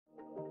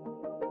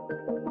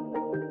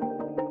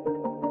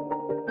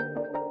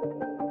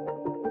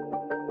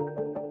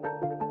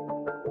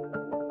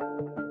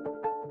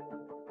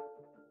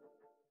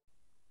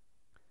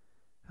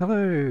Hello,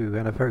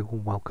 and a very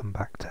warm welcome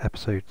back to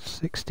episode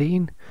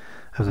 16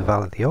 of the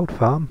Valley of the Old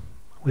Farm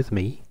with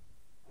me,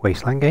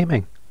 Wasteland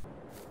Gaming.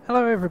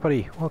 Hello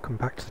everybody, welcome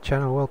back to the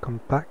channel, welcome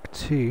back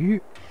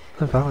to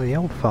the Valley of the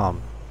Old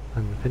Farm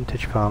and the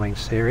Vintage Farming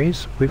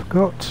series. We've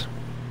got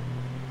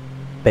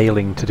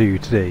baling to do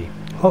today,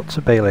 lots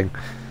of baling.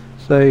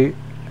 So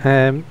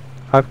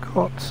I've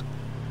got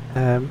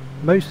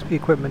most of the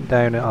equipment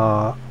down at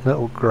our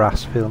little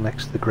grass field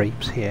next to the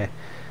grapes here,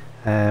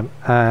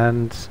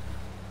 and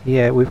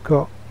yeah, we've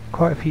got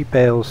quite a few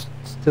bales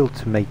still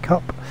to make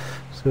up,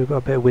 so we've got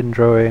a bit of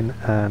windrowing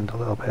and a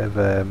little bit of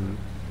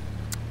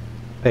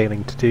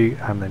baling to do,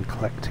 and then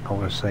collecting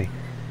obviously.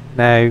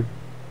 Now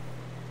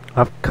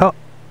I've cut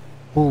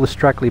all the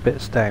straggly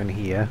bits down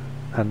here,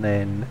 and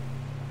then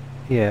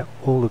yeah,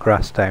 all the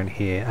grass down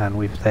here, and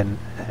we've then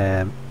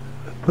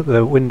put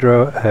the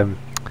windrow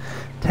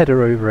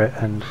tedder over it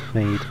and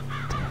made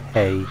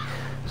hay,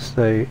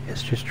 so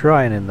it's just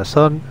drying in the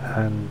sun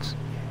and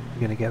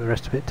going to get the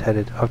rest of it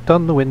tedded. I've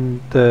done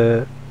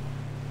the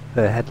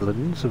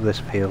headlands of this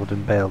field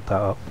and baled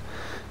that up,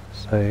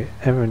 so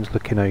everyone's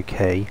looking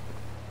okay.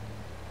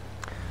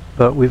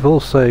 But we've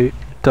also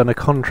done a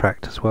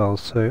contract as well,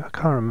 so I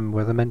can't remember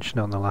whether I mentioned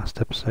it on the last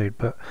episode,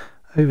 but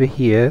over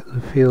here, the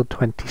field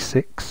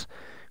 26,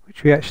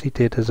 which we actually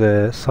did as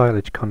a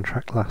silage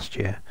contract last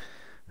year,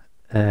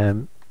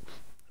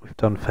 we've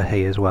done for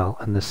hay as well,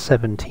 and there's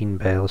 17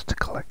 bales to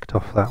collect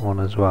off that one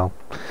as well.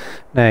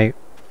 Now,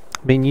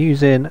 been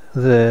using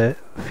the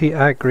Fiat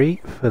Agri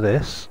for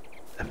this,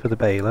 for the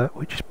baler,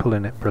 which is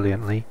pulling it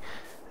brilliantly.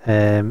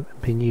 Been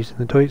using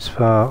the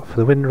Deutz-Fahr for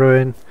the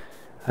windrowing,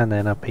 and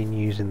then I've been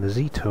using the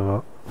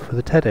Zetor for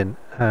the tedding.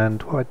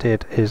 And what I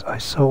did is I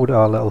sold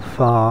our little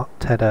Fahr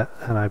tedder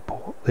and I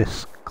bought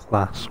this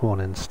class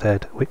one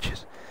instead, which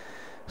is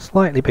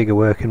slightly bigger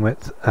working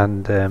width,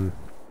 and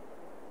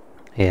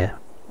yeah,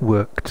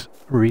 worked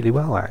really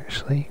well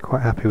actually.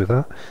 Quite happy with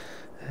that.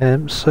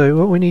 So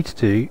what we need to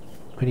do,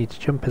 we need to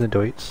jump in the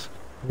Deutz.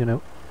 I'm going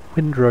to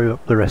windrow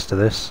up the rest of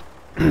this.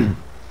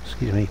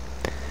 Excuse me.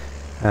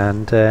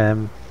 And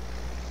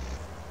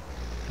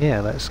yeah,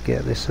 let's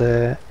get this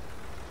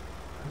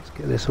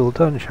all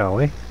done, shall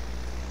we?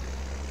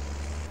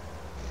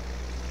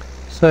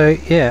 So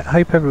yeah,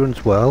 hope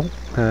everyone's well.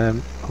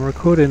 I'm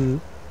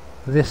recording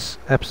this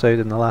episode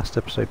and the last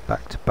episode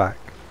back to back,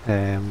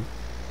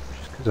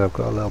 just because I've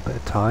got a little bit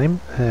of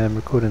time.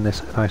 Recording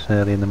this nice and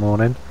early in the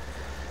morning.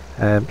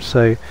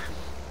 So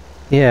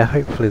yeah,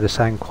 hopefully the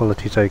sound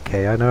quality's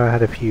okay. I know I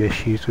had a few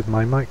issues with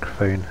my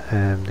microphone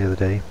the other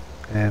day.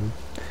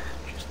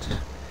 Just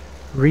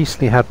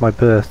recently had my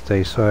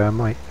birthday, so I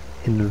might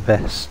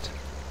invest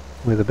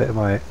with a bit of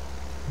my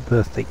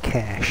birthday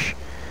cash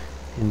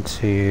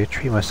into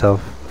treat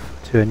myself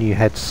to a new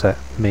headset,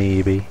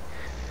 maybe.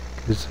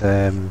 Because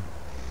yeah,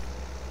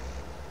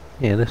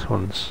 this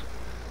one's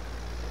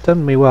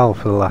done me well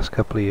for the last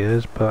couple of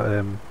years,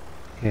 but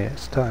yeah,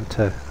 it's starting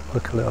to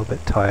look a little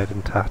bit tired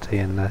and tatty,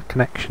 and the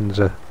connections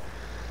are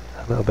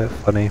a little bit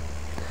funny.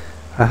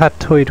 I had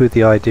toyed with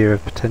the idea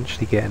of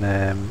potentially getting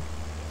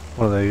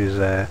one of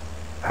those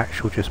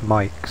actual just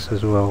mics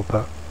as well,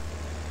 but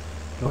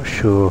not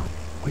sure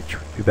which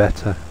would be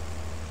better.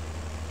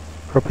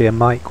 Probably a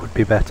mic would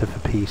be better for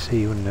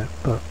PC, wouldn't it?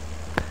 But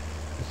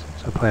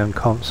since I play on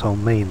console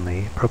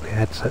mainly, probably a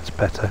headset's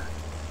better.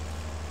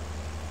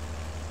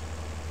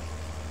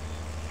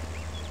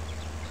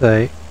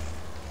 So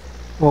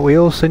what we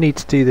also need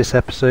to do this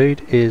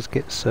episode is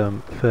get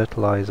some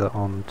fertiliser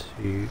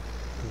onto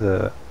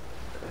the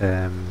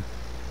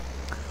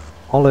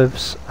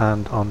olives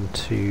and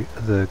onto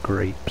the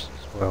grapes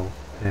as well.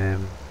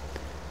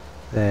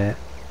 They're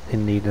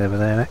in need of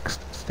their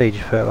next stage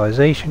of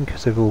fertilisation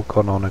because they've all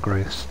gone on a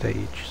growth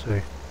stage, so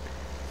it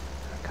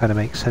kind of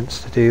makes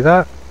sense to do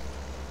that.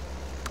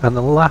 And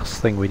the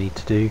last thing we need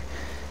to do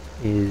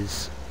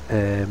is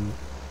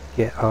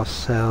get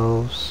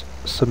ourselves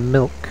some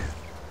milk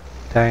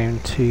down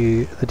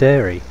to the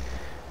dairy.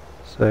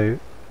 So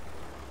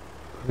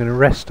we're going to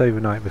rest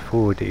overnight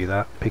before we do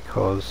that,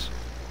 because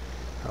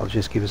that'll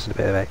just give us a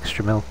bit of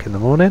extra milk in the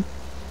morning.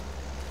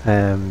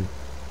 So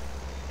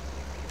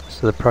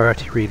the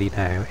priority really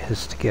now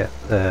is to get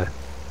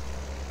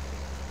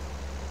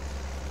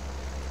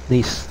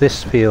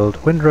this field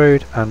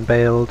windrowed and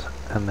baled,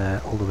 and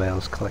all the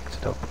bales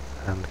collected up,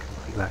 and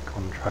complete that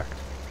contract.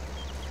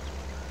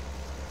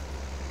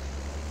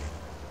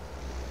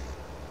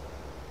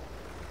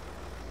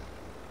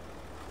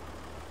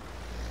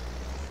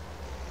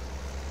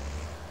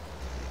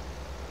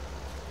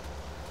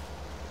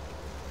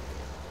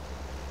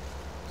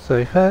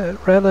 So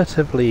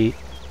relatively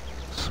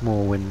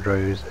small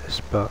windrows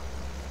this, but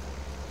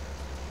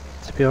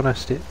to be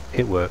honest it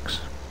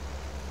works.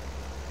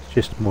 It's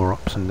just more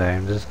ups and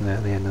downs, isn't it,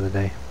 at the end of the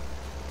day?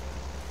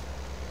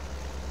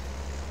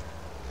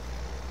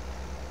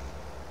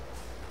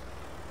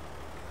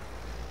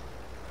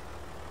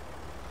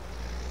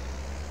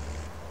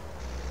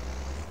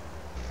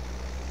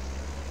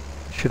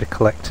 Should have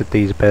collected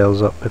these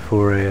bales up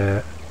before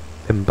I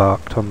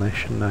embarked on this,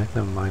 shouldn't I?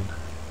 Never mind.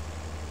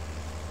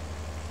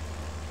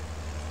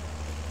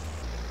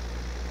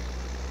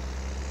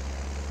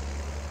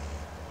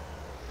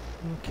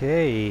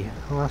 Okay,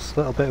 last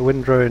little bit of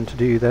windrowing to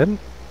do then.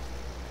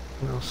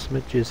 Little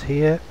smidges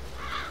here,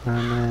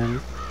 and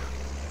then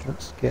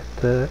let's get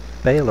the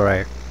baler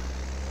out.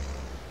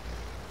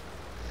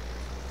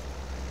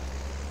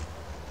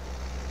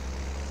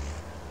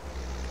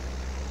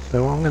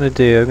 So what I'm going to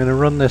do, I'm going to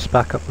run this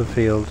back up the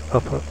field,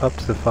 up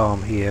to the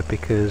farm here,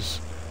 because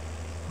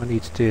what I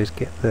need to do is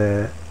get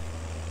the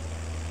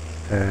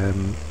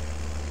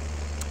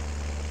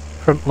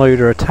front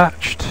loader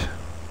attached,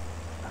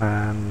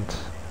 and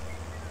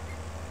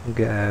I'll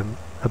get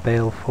a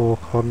bale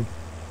fork on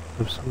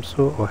of some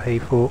sort, or hay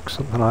fork,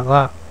 something like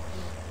that,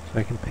 so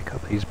I can pick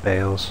up these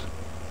bales.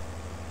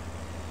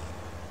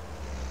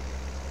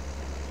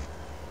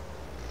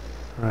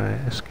 Right,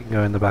 this can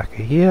go in the back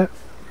of here.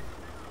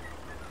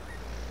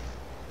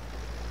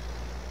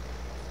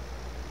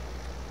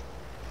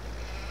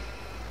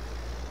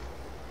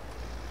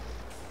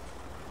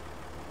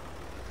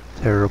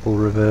 Terrible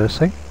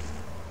reversing.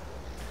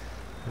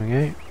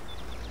 Okay.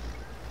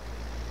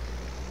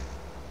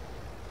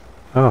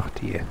 Oh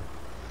dear.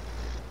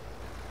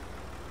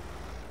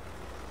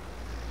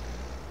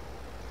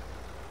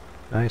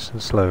 Nice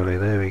and slowly,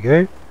 there we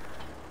go.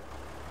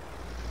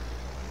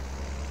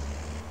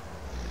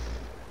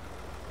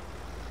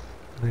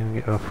 Then we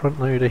get our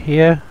front loader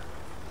here.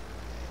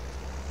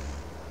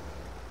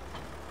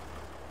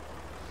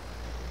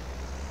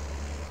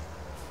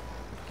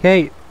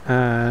 Okay,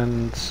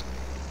 and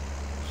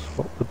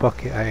swap the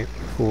bucket out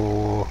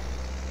for,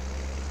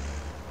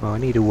 well, I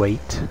need a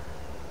weight.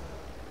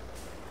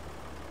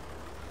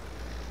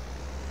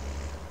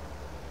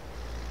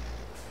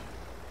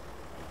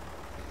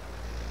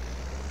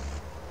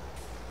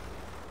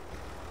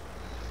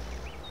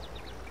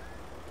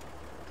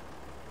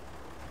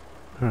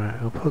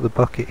 Alright, I'll put the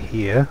bucket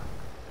here,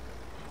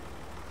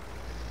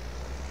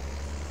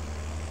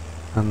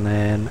 and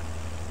then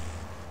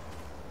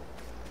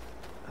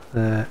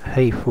the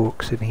hay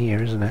fork's in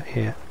here, isn't it?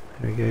 Yeah,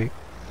 there we go.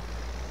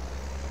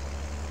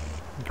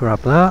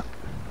 Grab that.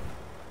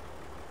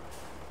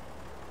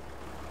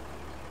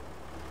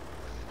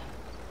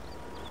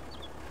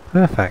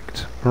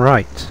 Perfect.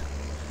 Right.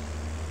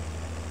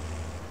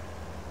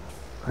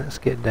 Let's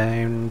get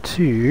down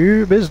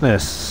to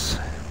business.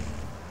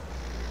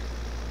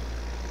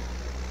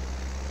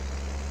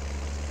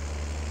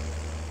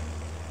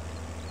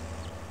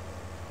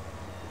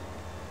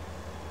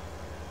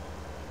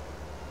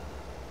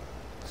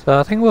 So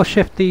I think we'll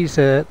shift these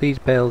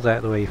bales out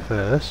of the way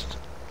first,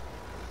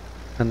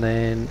 and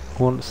then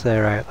once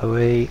they're out of the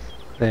way,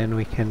 then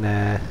we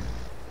can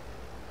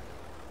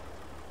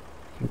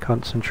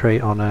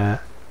concentrate on the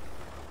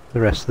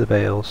rest of the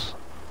bales.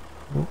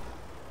 Oh.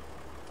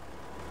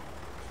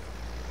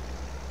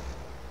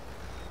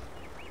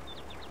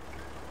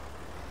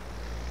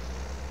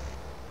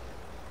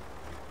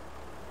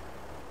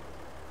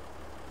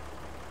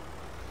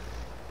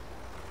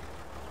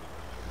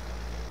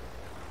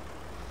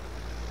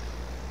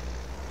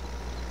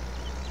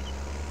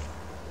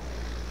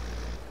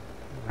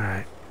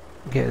 Right,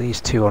 get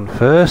these two on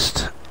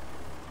first.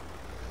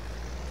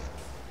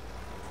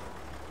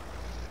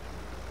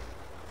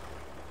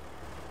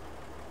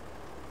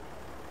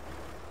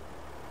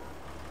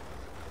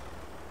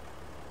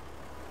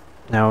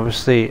 Now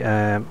obviously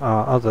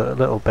our other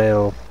little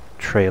bale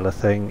trailer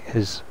thing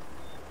is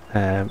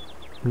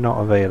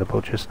not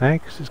available just now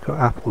because it's got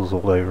apples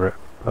all over it,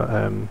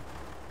 but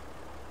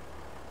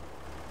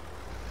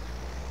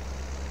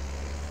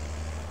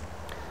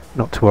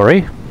not to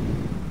worry.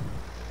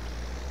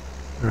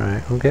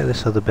 Right, we'll get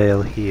this other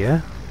bale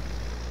here.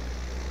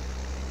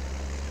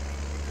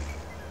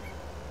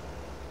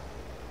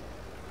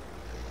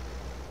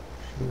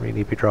 Shouldn't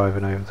really be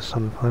driving over the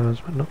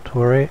sunflowers, but not to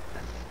worry.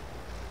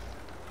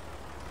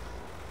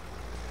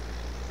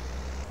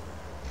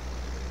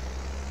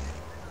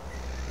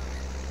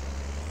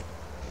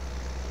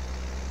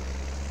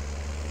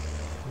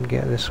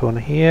 Get this one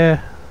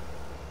here.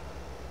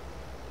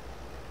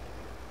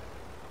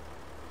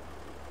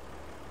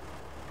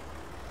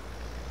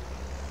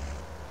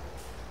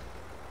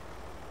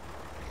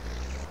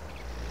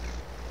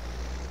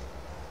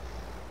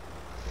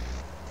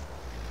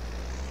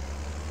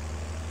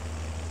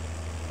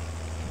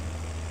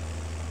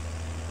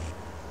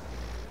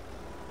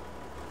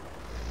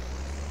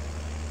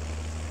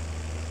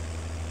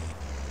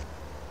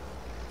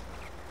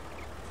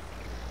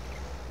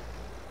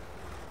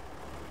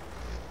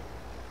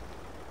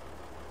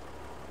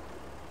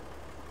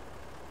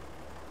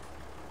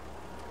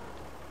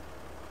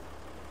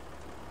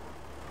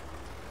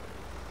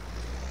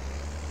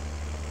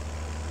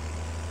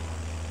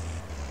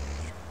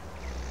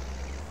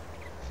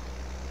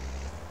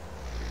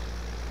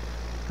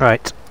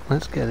 Right,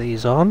 let's get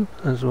these on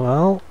as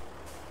well.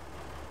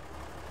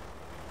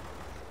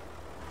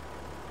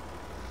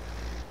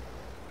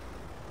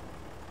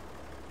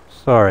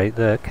 Sorry,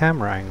 the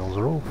camera angles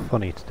are all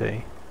funny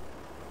today.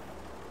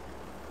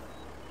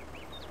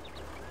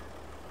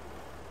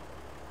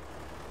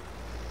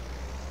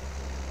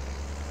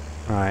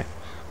 Right,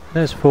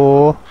 there's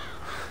 4.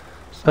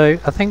 So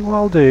I think what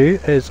I'll do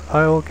is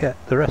I'll get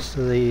the rest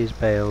of these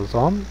bales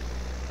on,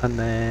 and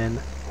then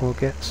we'll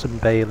get some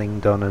baling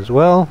done as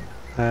well,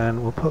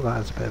 and we'll put that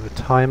as a bit of a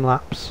time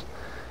lapse,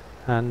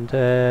 and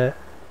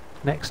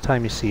next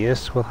time you see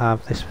us we'll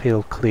have this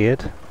field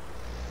cleared,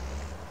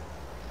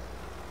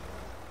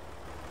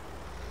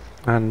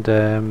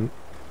 and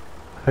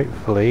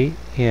hopefully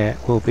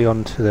we'll be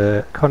on to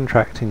the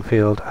contracting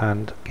field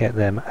and get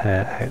them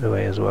out of the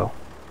way as well.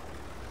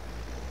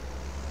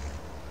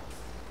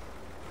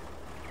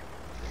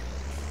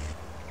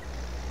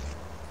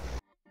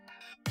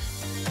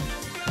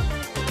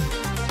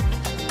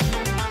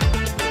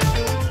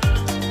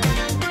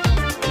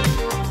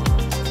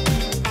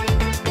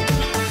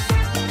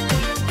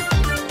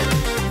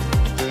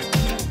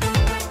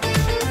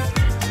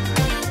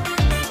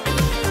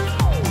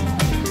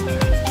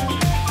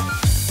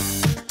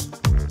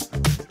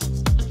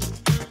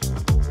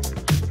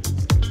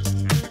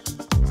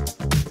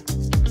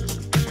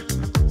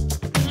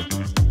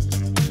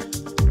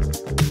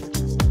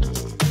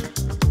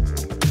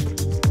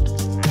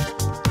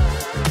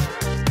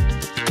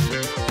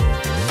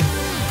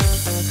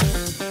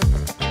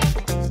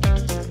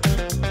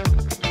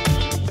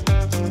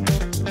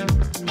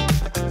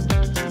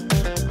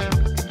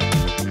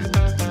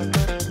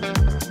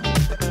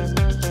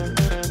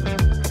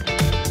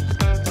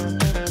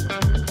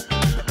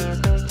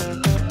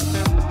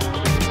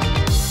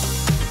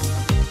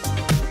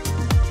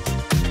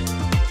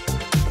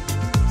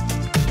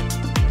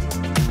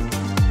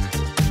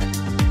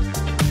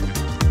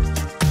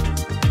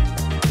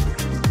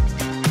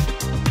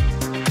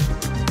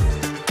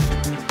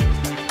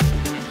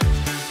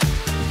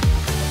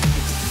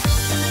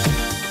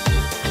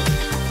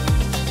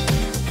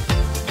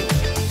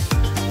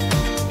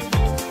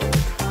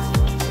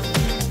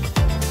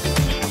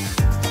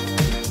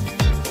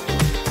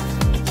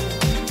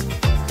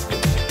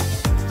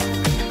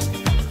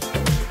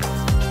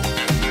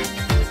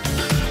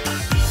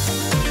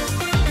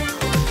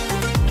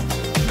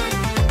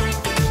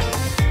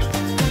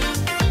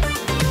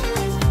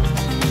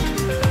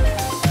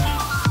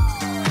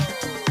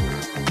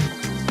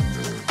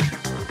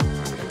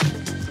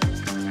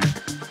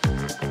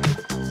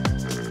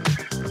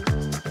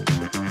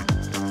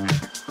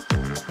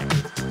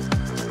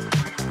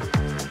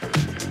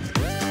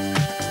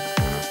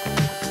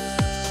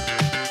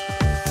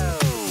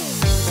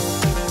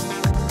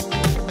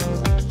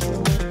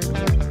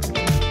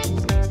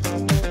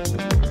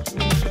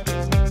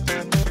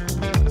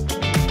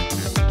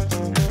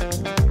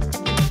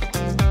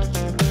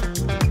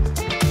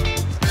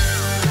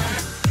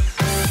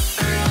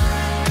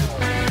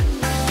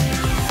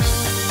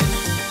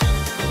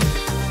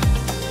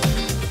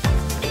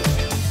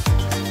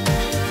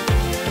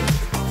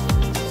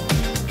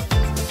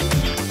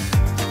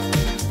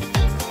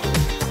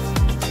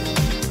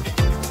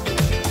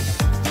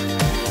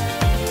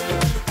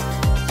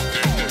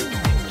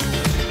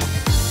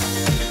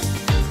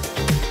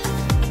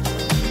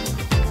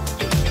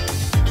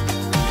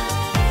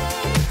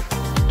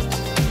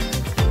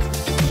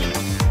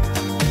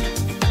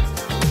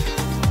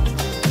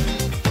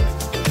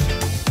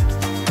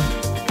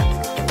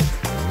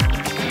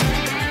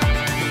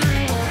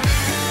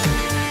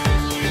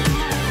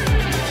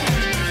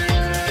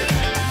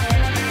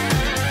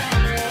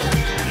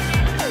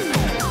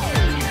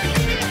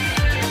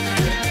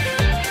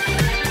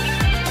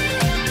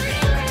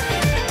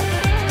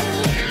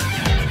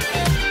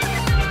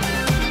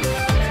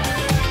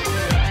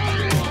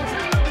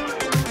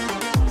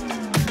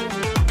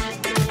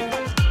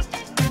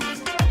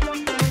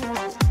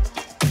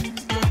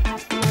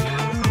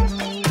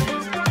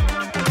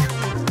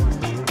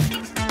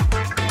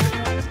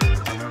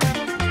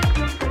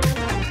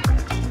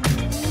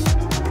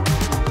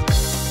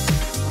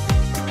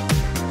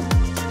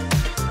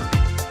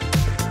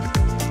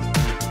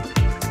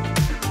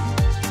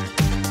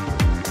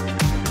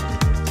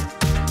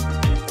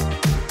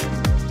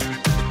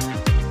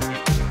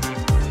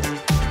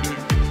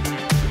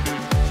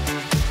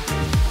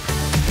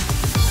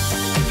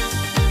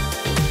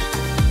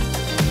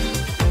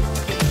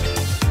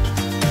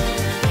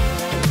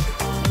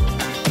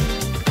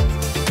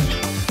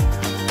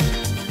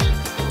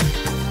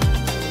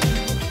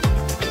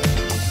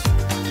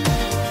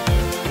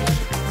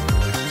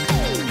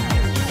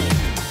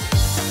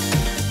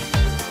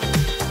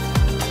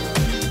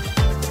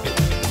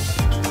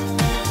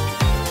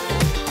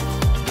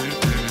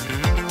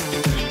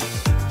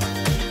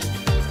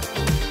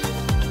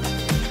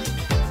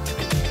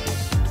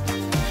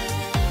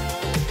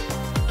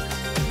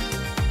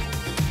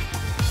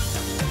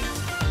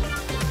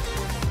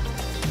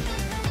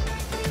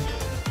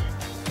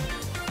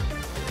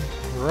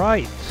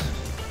 Right,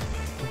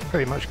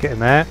 pretty much getting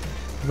there.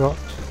 We've got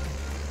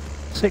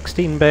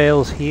 16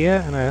 bales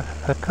here and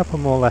a couple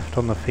more left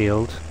on the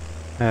field.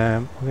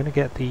 We're going to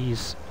get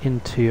these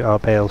into our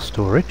bale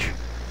storage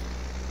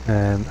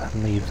and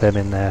leave them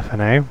in there for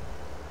now.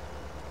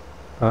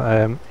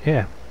 But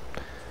yeah,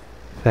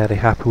 fairly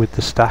happy with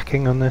the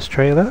stacking on this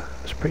trailer.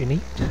 It's pretty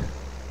neat.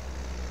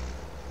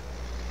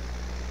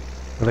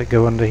 Will it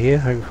go under here,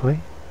 hopefully?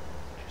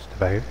 Just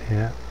about,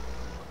 yeah.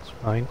 That's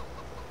fine.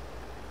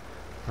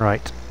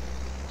 Right.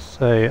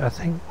 So I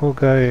think we'll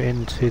go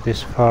into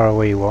this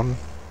faraway one.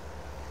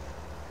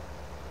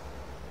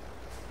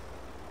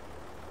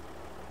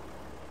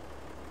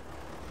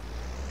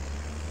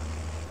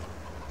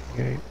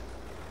 Go.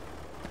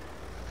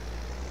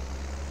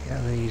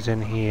 Get these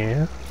in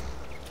here.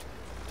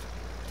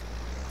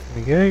 There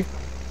we go.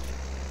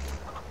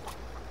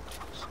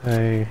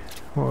 So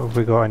what have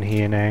we got in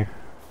here now?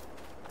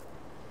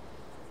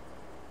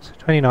 So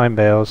 29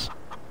 bales,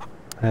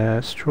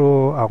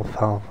 straw,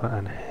 alfalfa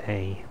and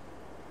hay.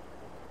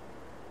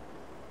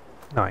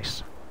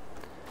 Nice.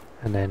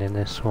 And then in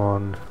this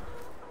one,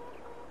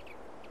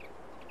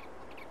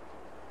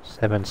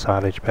 7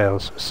 silage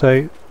bales.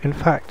 So in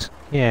fact,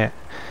 yeah,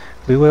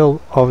 we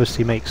will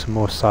obviously make some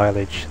more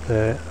silage.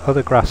 The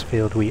other grass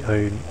field we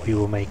own, we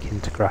will make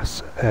into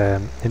grass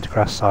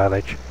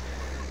silage,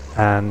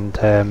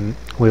 and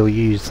we'll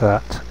use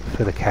that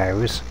for the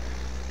cows,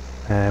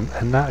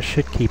 and that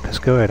should keep us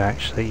going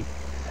actually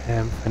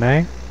for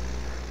now.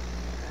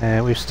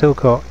 We've still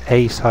got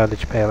a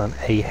silage bale and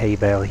a hay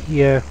bale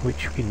here,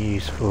 which we can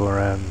use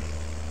for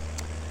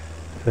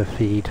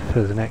feed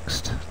for the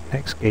next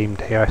game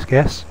day, I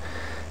guess.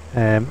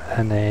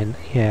 And then,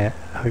 yeah,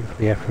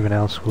 hopefully everyone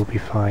else will be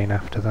fine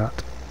after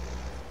that.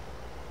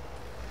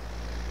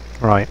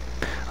 Right,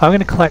 I'm going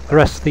to collect the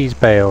rest of these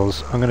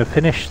bales. I'm going to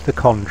finish the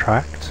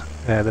contract,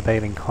 the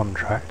baling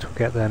contract. We'll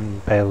get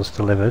them bales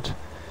delivered.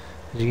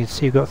 As you can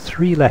see, we've got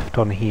 3 left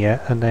on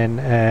here, and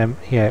then,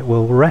 yeah,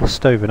 we'll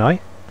rest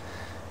overnight,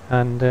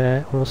 and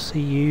we'll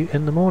see you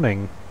in the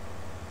morning.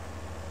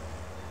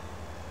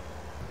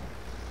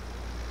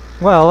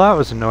 Well, that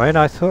was annoying.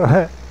 I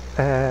thought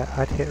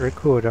I'd hit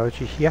record. I was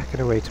just yakking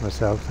away to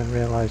myself and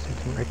realised it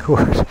didn't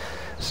record.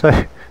 So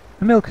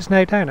the milk is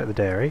now down at the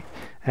dairy.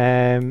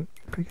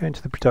 If we go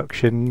into the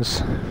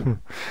productions,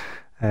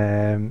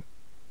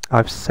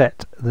 I've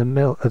set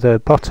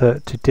the butter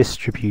to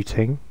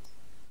distributing,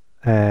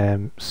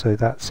 so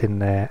that's in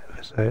there.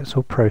 So it's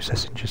all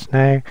processing just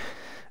now.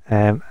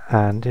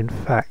 And in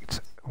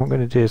fact, what I'm going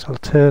to do is I'll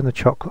turn the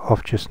chocolate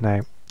off just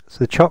now. So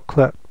the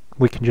chocolate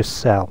we can just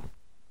sell.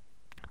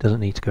 Doesn't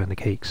need to go in the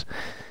cakes.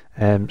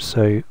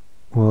 So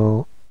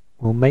we'll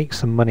make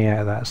some money out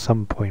of that at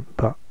some point,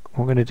 but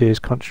what I'm going to do is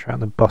concentrate on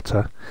the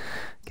butter,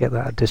 get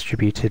that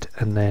distributed,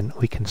 and then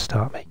we can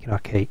start making our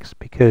cakes,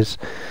 because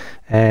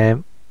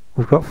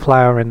we've got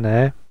flour in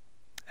there,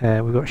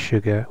 we've got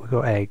sugar, we've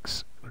got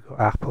eggs, we've got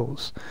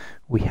apples,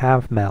 we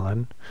have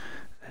melon,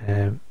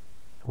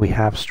 we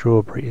have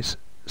strawberries,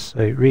 so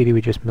really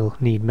we just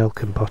need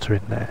milk and butter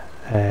in there,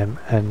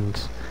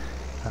 and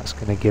that's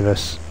going to give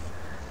us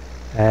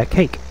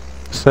cake.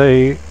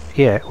 So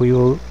yeah, we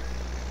will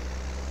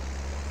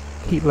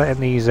keep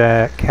letting these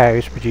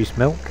cows produce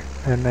milk,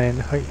 and then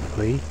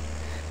hopefully,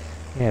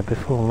 yeah,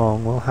 before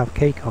long we'll have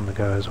cake on the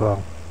go as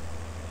well.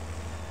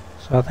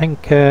 So I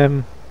think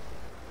oh,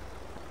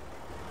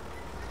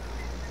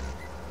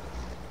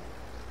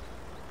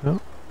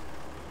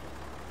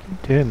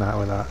 keep doing that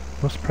with that.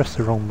 Must press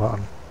the wrong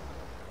button.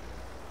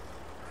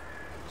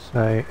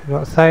 So we've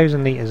got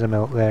 1,000 litres of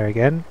milk there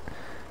again.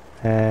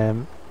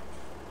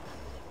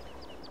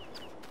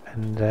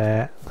 And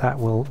that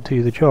will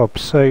do the job.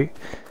 So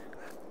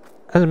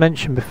as I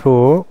mentioned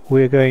before,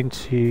 we're going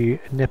to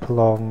nip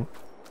along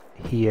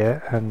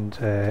here and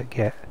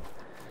get...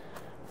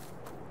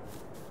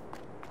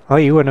 Oh,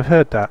 you wouldn't have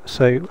heard that.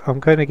 So I'm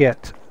going to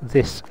get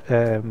this,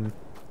 the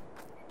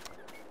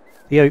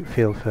oat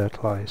field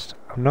fertilised.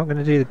 I'm not going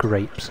to do the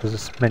grapes,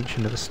 as I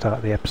mentioned at the start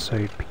of the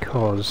episode,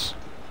 because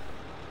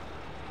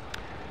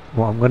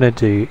what I'm going to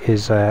do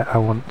is I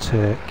want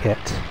to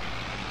get...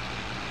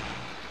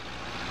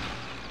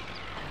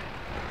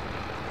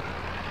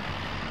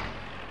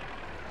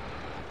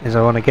 I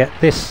want to get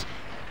this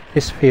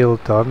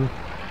field done,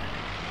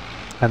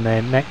 and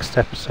then next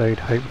episode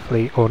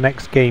hopefully, or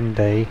next game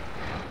day,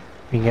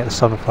 we can get the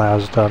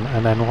sunflowers done,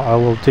 and then what I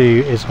will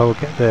do is I'll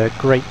get the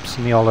grapes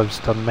and the olives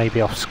done,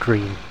 maybe off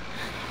screen,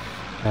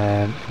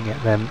 and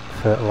get them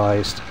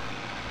fertilised,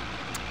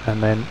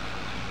 and then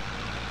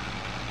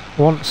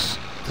once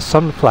the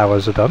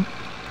sunflowers are done,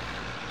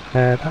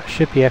 that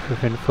should be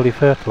everything fully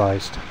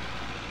fertilised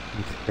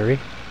in theory.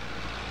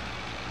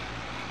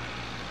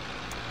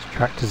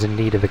 Tractor's in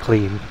need of a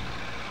clean.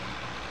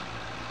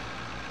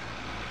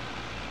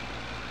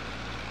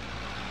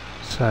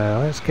 So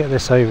let's get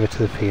this over to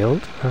the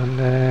field,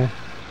 and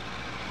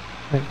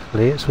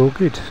hopefully it's all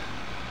good.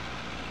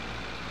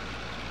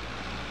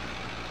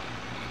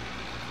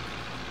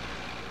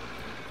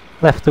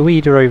 Left the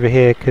weeder over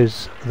here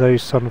because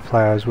those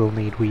sunflowers will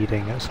need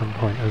weeding at some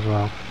point as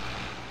well.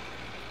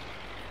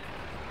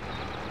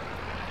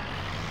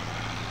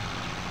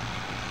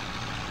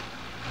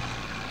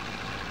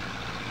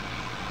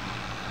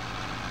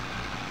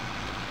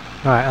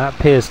 Right, that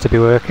appears to be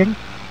working.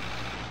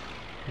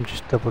 I'll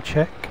just double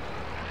check.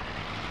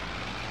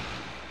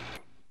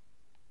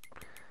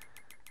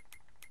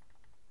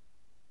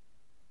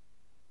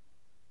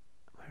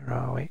 Where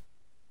are we?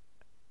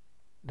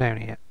 Down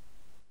here.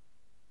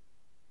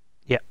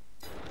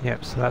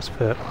 Yep, so that's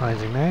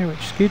fertilising now, which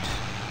is good.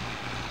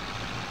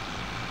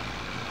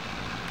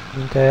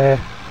 And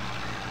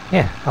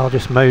yeah, I'll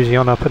just mosey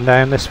on up and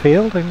down this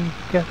field and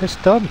get this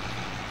done.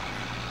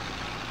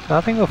 So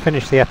I think we'll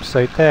finish the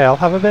episode there. I'll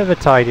have a bit of a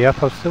tidy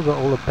up. I've still got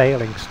all the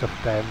baling stuff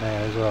down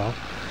there as well.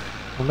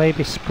 We'll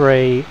maybe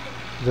spray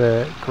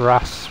the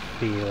grass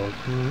field.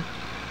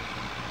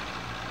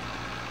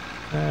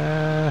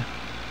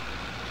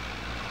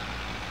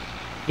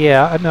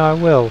 Yeah, no, I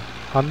will.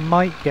 I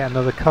might get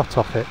another cut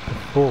off it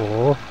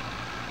before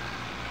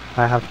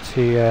I have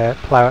to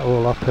plough it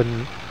all up,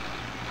 and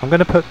I'm going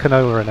to put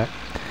canola in it.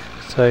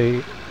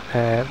 So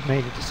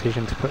made a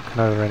decision to put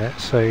canola in it,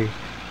 so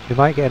we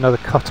might get another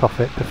cut off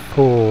it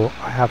before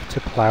I have to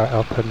plough it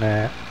up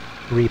and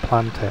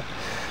replant it.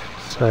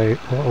 So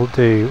what we'll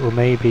do, we'll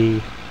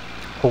maybe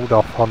hold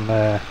off on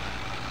the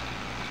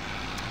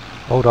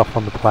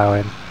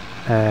ploughing,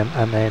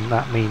 and then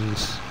that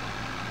means,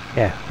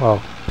 yeah,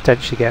 well,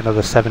 potentially get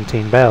another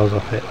 17 bales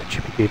off it, which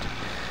would be good.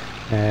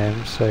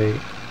 So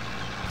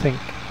I think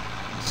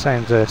it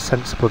sounds a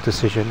sensible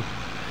decision.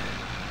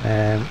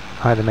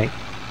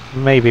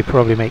 Either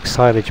probably make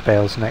silage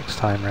bales next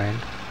time round,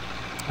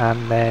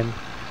 and then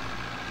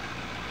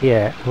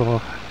yeah,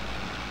 we'll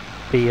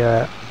be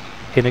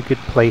in a good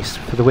place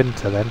for the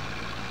winter then.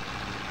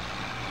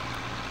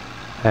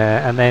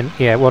 And then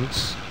yeah,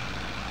 once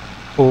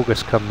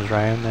August comes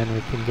round, then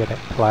we can get it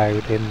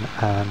ploughed in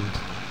and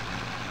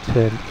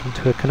turned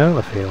into a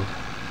canola field.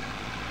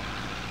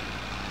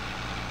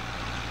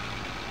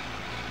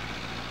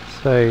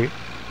 So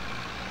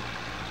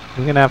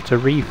I'm going to have to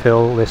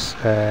refill this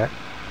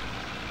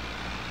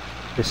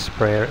this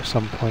sprayer at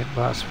some point,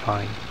 but that's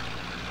fine.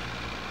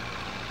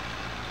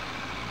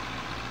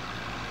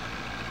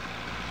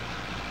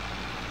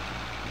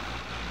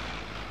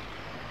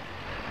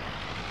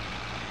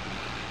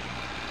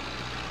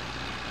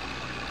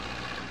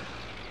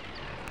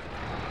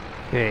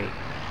 Okay.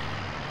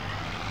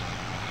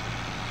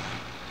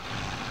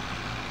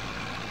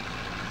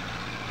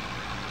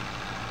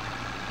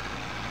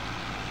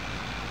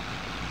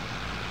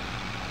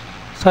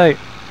 So,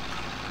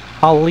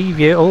 I'll leave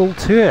you all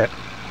to it.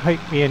 Hope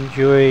you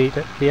enjoyed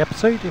the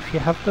episode. If you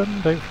have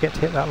done, don't forget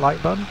to hit that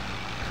like button.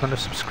 If you want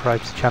to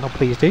subscribe to the channel,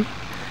 please do.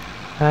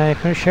 If you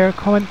want to share a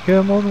comment,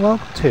 you're more than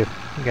welcome to.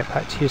 I'll get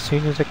back to you as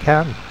soon as I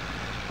can.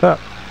 But,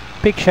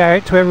 big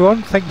shout out to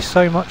everyone. Thank you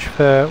so much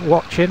for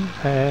watching.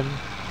 The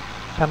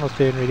channel's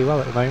doing really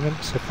well at the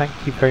moment, so thank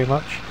you very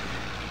much.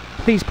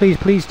 Please, please,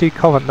 please do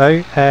comment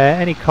though.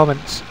 Any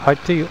comments, I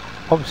do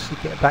obviously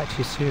get back to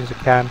you as soon as I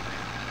can.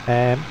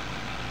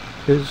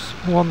 There's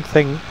one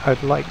thing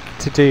I'd like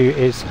to do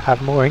is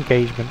have more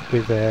engagement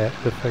with the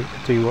folk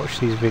that do watch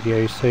these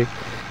videos, so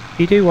if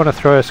you do want to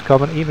throw us a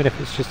comment, even if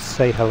it's just to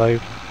say hello,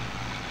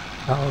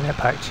 I'll get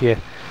back to you,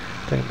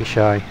 don't be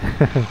shy.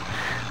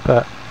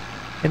 But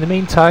in the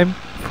meantime,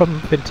 from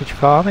Vintage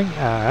Farming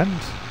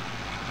and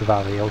the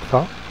Valley Old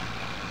Farm,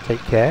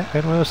 take care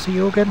and we'll see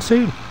you again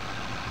soon.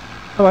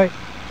 Bye bye.